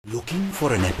Looking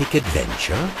for an epic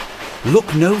adventure?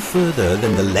 Look no further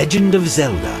than The Legend of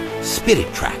Zelda,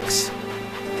 Spirit Tracks.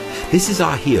 This is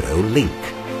our hero, Link,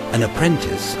 an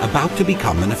apprentice about to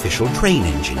become an official train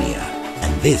engineer.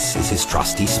 And this is his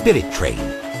trusty spirit train.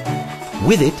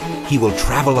 With it, he will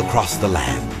travel across the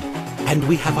land. And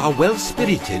we have our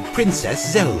well-spirited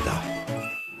Princess Zelda.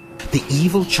 The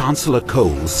evil Chancellor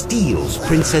Cole steals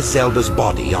Princess Zelda's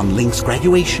body on Link's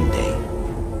graduation day.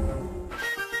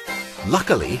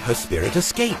 Luckily, her spirit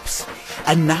escapes.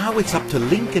 And now it's up to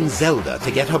Link and Zelda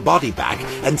to get her body back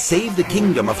and save the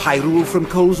kingdom of Hyrule from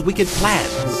Cole's wicked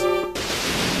plans.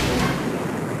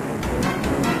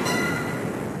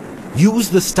 Use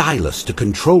the stylus to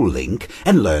control Link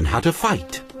and learn how to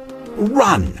fight.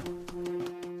 Run!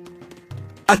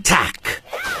 Attack!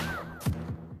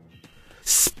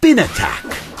 Spin attack!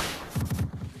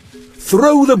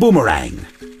 Throw the boomerang!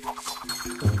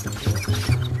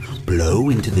 Blow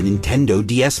into the Nintendo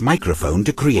DS microphone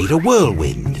to create a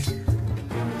whirlwind.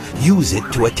 Use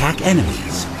it to attack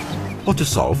enemies or to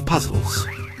solve puzzles.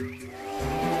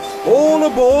 All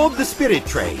aboard the Spirit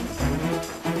Train!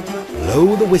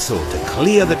 Blow the whistle to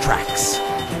clear the tracks.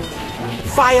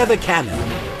 Fire the cannon.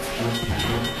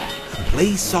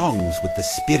 Play songs with the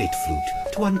Spirit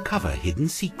Flute to uncover hidden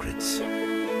secrets.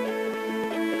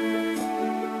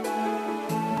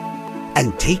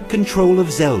 And take control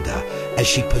of Zelda as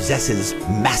she possesses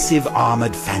massive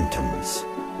armored phantoms.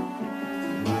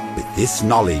 With this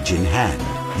knowledge in hand,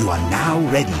 you are now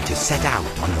ready to set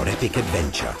out on your epic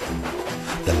adventure.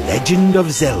 The Legend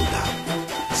of Zelda,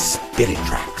 Spirit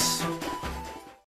Tracks.